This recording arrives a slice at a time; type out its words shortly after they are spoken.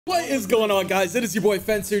What is going on, guys? It is your boy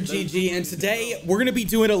FencerGG, and today we're gonna be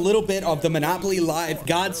doing a little bit of the Monopoly Live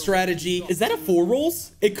God strategy. Is that a 4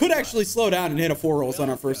 rolls? It could actually slow down and hit a 4 rolls on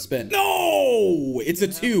our first spin. No, it's a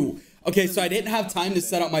 2. Okay, so I didn't have time to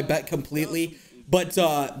set up my bet completely, but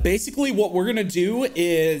basically what we're gonna do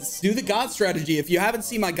is do the God strategy. If you haven't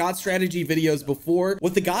seen my God strategy videos before,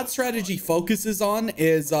 what the God strategy focuses on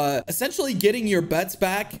is essentially getting your bets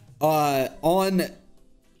back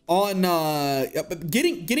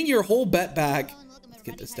getting your whole bet back. Let's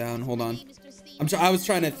get this down. Hold on. I was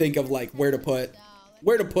trying to think of like where to put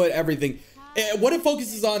everything. What it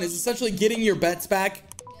focuses on is essentially getting your bets back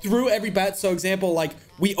through every bet. So example, like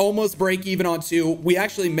we almost break even on 2, we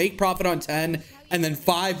actually make profit on 10, and then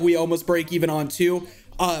 5 we almost break even on 2.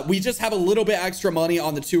 We just have a little bit extra money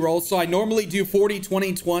on the 2 rolls. So I normally do 40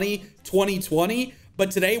 20 20 20 20,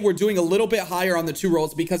 but today we're doing a little bit higher on the 2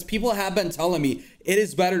 rolls because people have been telling me it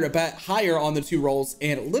is better to bet higher on the 2 rolls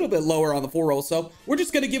and a little bit lower on the 4 rolls. So we're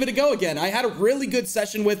just gonna give it a go again. I had a really good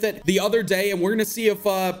session with it the other day, and we're gonna see if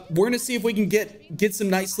we can get some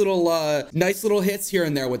nice little hits here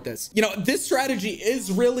and there with this. You know, this strategy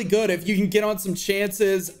is really good if you can get on some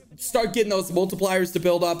chances, start getting those multipliers to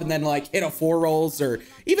build up, and then like hit a 4 rolls or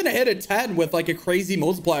even a hit a 10 with like a crazy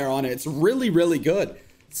multiplier on it. It's really good.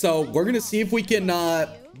 So we're gonna see if we can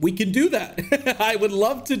do that. I would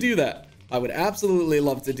love to do that. I would absolutely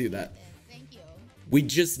love to do that. We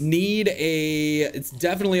just need it's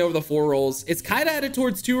definitely over the 4 rolls. It's kind of headed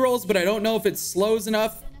towards 2 rolls, but I don't know if it slows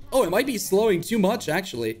enough. Oh, it might be slowing too much,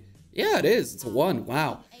 actually. Yeah, it is. It's a 1.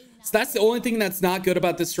 Wow. So that's the only thing that's not good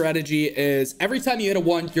about this strategy is every time you hit a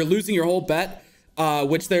 1, you're losing your whole bet,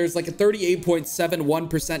 which there's like a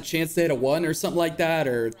 38.71% chance to hit a 1 or something like that,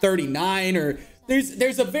 or 39, or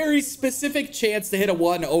there's a very specific chance to hit a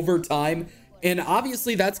 1 over time. And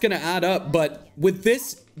obviously that's going to add up. But with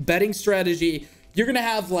this betting strategy, you're going to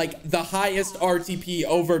have like the highest RTP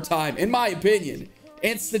over time, in my opinion.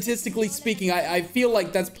 And statistically speaking, I feel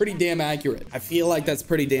like that's pretty damn accurate.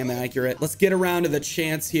 Let's get around to the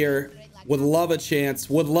chance here. Would love a chance.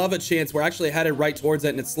 We're actually headed right towards it,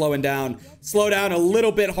 and it's slowing down. Slow down a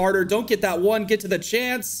little bit harder. Don't get that 1. Get to the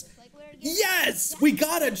chance. Yes, we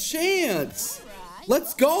got a chance.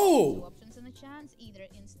 Let's go.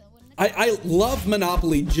 I love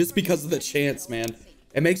Monopoly just because of the chance, man.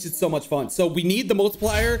 It makes it so much fun. So we need the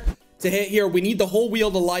multiplier to hit here. We need the whole wheel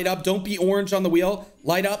to light up. Don't be orange on the wheel.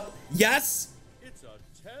 Light up. Yes. It's a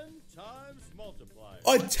 10 times multiplier.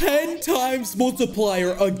 A 10 times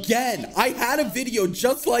multiplier again. I had a video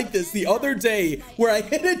just like this the other day where I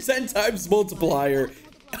hit a 10 times multiplier.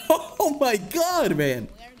 Oh my God, man.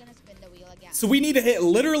 So we need to hit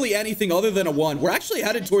literally anything other than a 1. We're actually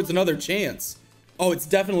headed towards another chance. Oh, it's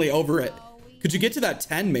definitely over it. Could you get to that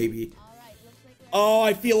 10 maybe? Oh,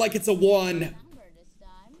 I feel like it's a 1.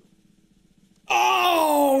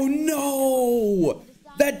 Oh, no.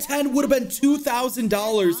 That 10 would have been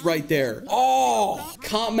 $2,000 right there. Oh,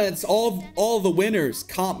 comments, all the winners.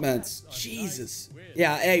 Comments. Jesus.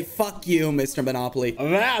 Yeah, hey, fuck you, Mr. Monopoly.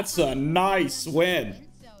 That's a nice win.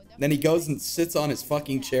 Then he goes and sits on his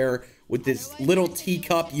fucking chair with this little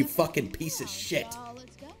teacup, you fucking piece of shit.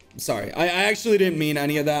 I'm sorry. I actually didn't mean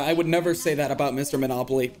any of that. I would never say that about Mr.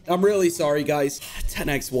 Monopoly. I'm really sorry, guys.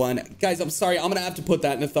 10x1. Guys, I'm sorry. I'm going to have to put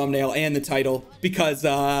that in the thumbnail and the title because,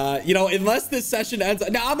 you know, unless this session ends...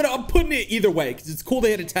 Now, I'm putting it either way because it's cool to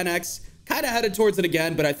hit a 10x. Kind of headed towards it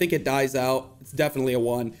again, but I think it dies out. It's definitely a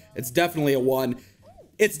 1. It's definitely a 1.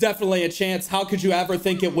 It's definitely a chance. How could you ever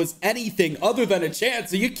think it was anything other than a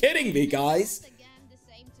chance? Are you kidding me, guys?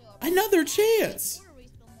 Another chance.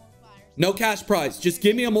 No cash prize. Just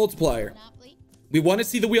give me a multiplier. We want to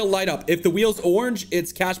see the wheel light up. If the wheel's orange,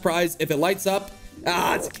 it's cash prize. If it lights up,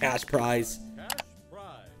 it's a cash prize.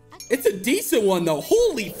 It's a decent one, though.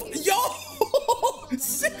 Holy... Yo!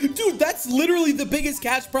 Dude, that's literally the biggest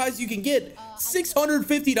cash prize you can get.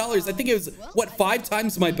 $650. I think it was, what, 5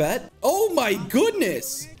 times my bet? Oh, my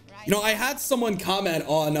goodness. You know, I had someone comment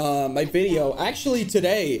on my video, actually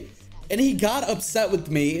today, and he got upset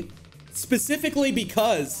with me specifically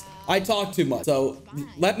because I talk too much. So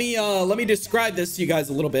let me describe this to you guys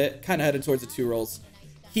a little bit. Kind of headed towards the 2 rolls.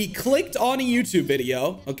 He clicked on a YouTube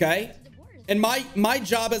video, okay? And my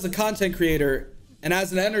job as a content creator and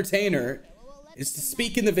as an entertainer is to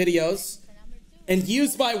speak in the videos and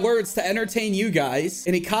use my words to entertain you guys.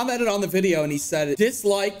 And he commented on the video and he said,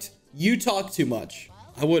 disliked, you talk too much.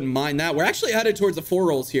 I wouldn't mind that. We're actually headed towards the 4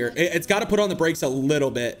 rolls here. It's got to put on the brakes a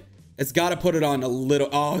little bit. It's got to put it on a little.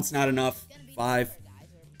 Oh, it's not enough. 5.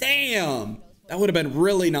 Damn. That would have been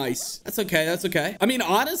really nice. That's okay. That's okay. I mean,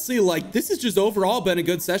 honestly, like, this has just overall been a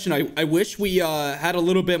good session. I wish we had a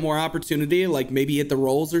little bit more opportunity, like maybe hit the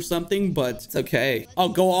rolls or something, but it's okay. I'll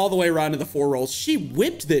go all the way around to the 4 rolls. She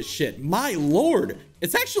whipped this shit. My Lord.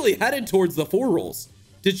 It's actually headed towards the 4 rolls.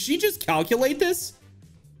 Did she just calculate this?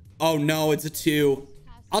 Oh, no, it's a 2.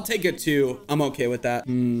 I'll take a 2. I'm okay with that.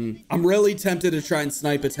 I'm really tempted to try and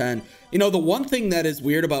snipe a 10. You know, the one thing that is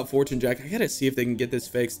weird about Fortune Jack, I gotta see if they can get this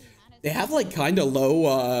fixed. They have like kind of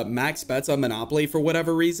low max bets on Monopoly for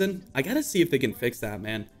whatever reason. I gotta see if they can fix that,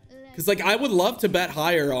 man. Because like I would love to bet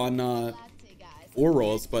higher on 4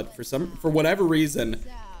 rolls, but for whatever reason,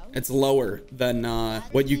 it's lower than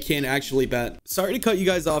what you can actually bet. Sorry to cut you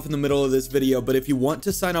guys off in the middle of this video, but if you want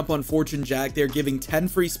to sign up on Fortune Jack, they're giving 10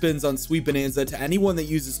 free spins on Sweet Bonanza to anyone that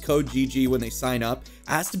uses code GG when they sign up. It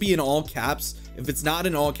has to be in all caps. If it's not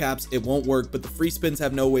in all caps, it won't work, but the free spins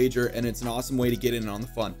have no wager, and it's an awesome way to get in on the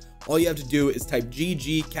fun. All you have to do is type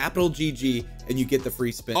GG, capital GG, and you get the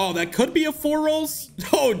free spin. Oh, that could be a 4 rolls?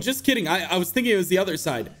 Oh, just kidding. I was thinking it was the other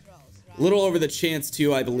side. A little over the chance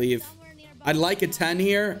too, I believe. I'd like a 10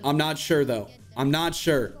 here. I'm not sure though. I'm not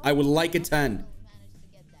sure. I would like a 10.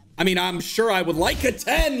 I mean, I'm sure I would like a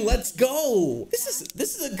 10. Let's go. This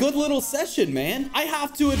is a good little session, man. I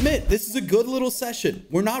have to admit, this is a good little session.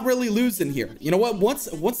 We're not really losing here. You know what? Once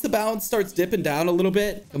the balance starts dipping down a little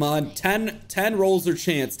bit, come on, 10 rolls or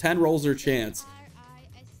chance. 10 rolls or chance.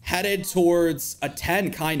 Headed towards a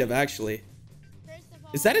 10, kind of, actually.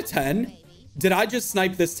 Is that a 10? Did I just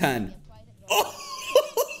snipe this 10? Oh!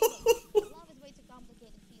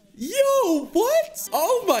 Yo, what?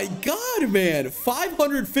 Oh my god, man.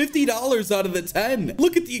 $550 out of the 10.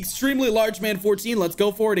 Look at the extremely large man 14. Let's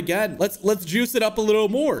go for it again. Let's juice it up a little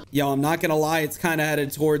more. Yo, I'm not gonna lie, it's kind of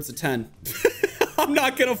headed towards the 10. I'm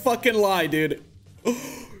not gonna fucking lie, dude.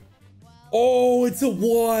 Oh, it's a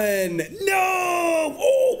 1. No!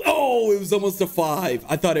 Oh, it was almost a 5.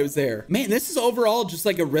 I thought it was there. Man, this is overall just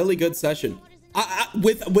like a really good session.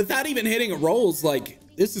 Without even hitting rolls, like,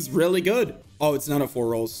 this is really good. Oh, it's not a 4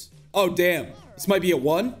 rolls. Oh, damn. This might be a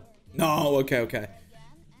 1? No, okay.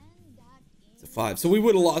 It's a 5. So we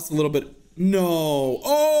would have lost a little bit. No.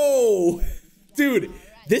 Oh, dude,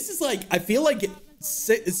 this is like, I feel like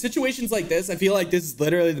situations like this, I feel like this is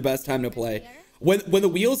literally the best time to play. When the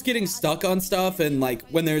wheel's getting stuck on stuff and like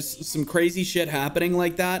when there's some crazy shit happening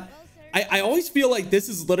like that, I always feel like this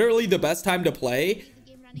is literally the best time to play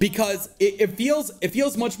because it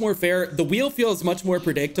feels much more fair. The wheel feels much more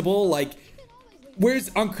predictable. Like,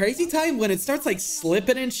 whereas on crazy time, when it starts like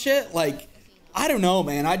slipping and shit, like, I don't know,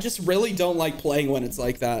 man. I just really don't like playing when it's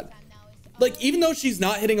like that. Like, even though she's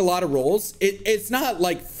not hitting a lot of rolls, it's not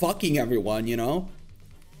like fucking everyone, you know?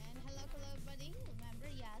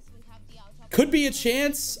 Could be a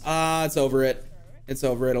chance. It's over it. It's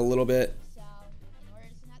over it a little bit.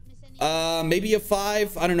 Maybe a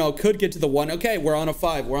 5. I don't know. Could get to the 1. Okay, we're on a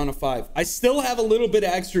 5. We're on a 5. I still have a little bit of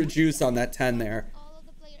extra juice on that 10 there.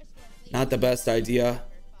 Not the best idea.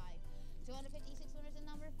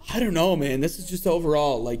 I don't know, man. This is just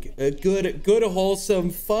overall like a good, wholesome,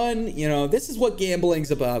 fun. You know, this is what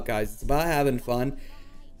gambling's about, guys. It's about having fun,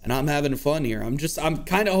 and I'm having fun here. I'm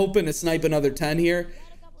kind of hoping to snipe another 10 here.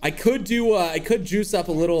 I could juice up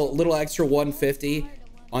a little extra 150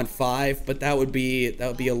 on 5, but that would be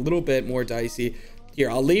a little bit more dicey. Here,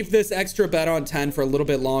 I'll leave this extra bet on 10 for a little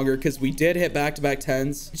bit longer because we did hit back-to-back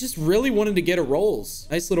 10s. I just really wanted to get a rolls.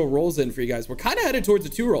 Nice little rolls in for you guys. We're kind of headed towards the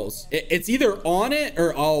 2 rolls. It's either on it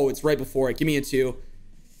or, oh, it's right before it. Give me a 2.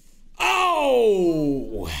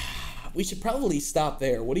 Oh! We should probably stop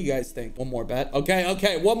there. What do you guys think? One more bet.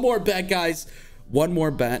 Okay. One more bet, guys. One more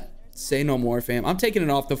bet. Say no more, fam. I'm taking it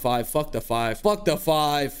off the 5. Fuck the 5. Fuck the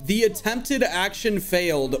 5. The attempted action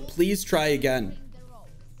failed. Please try again.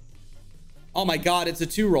 Oh my god, it's a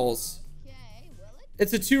 2 rolls.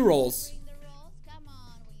 It's a 2 rolls.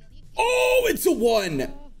 Oh, it's a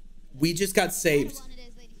 1. We just got saved.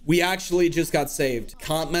 We actually just got saved.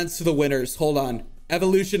 Comments to the winners. Hold on.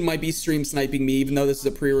 Evolution might be stream sniping me, even though this is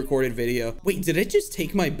a pre-recorded video. Wait, did it just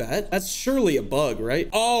take my bet? That's surely a bug, right?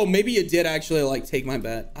 Oh, maybe it did actually like take my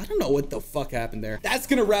bet. I don't know what the fuck happened there. That's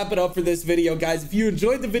gonna wrap it up for this video, guys. If you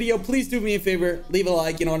enjoyed the video, please do me a favor, leave a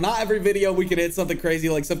like. You know, not every video we can hit something crazy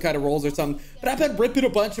like some kind of rolls or something, but I've been ripping a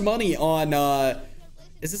bunch of money on,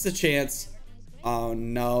 is this a chance? Oh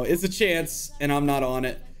no, it's a chance and I'm not on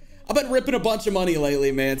it. I've been ripping a bunch of money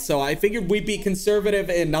lately, man, so I figured we'd be conservative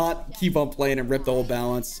and not keep on playing and rip the whole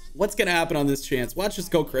balance. What's gonna happen on this chance? Watch us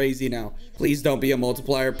go crazy now. Please don't be a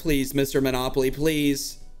multiplier. Please, Mr. Monopoly,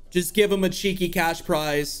 please. Just give him a cheeky cash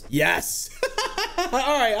prize. Yes!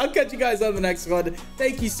 Alright, I'll catch you guys on the next one.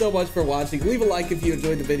 Thank you so much for watching. Leave a like if you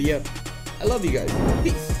enjoyed the video. I love you guys.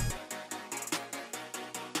 Peace.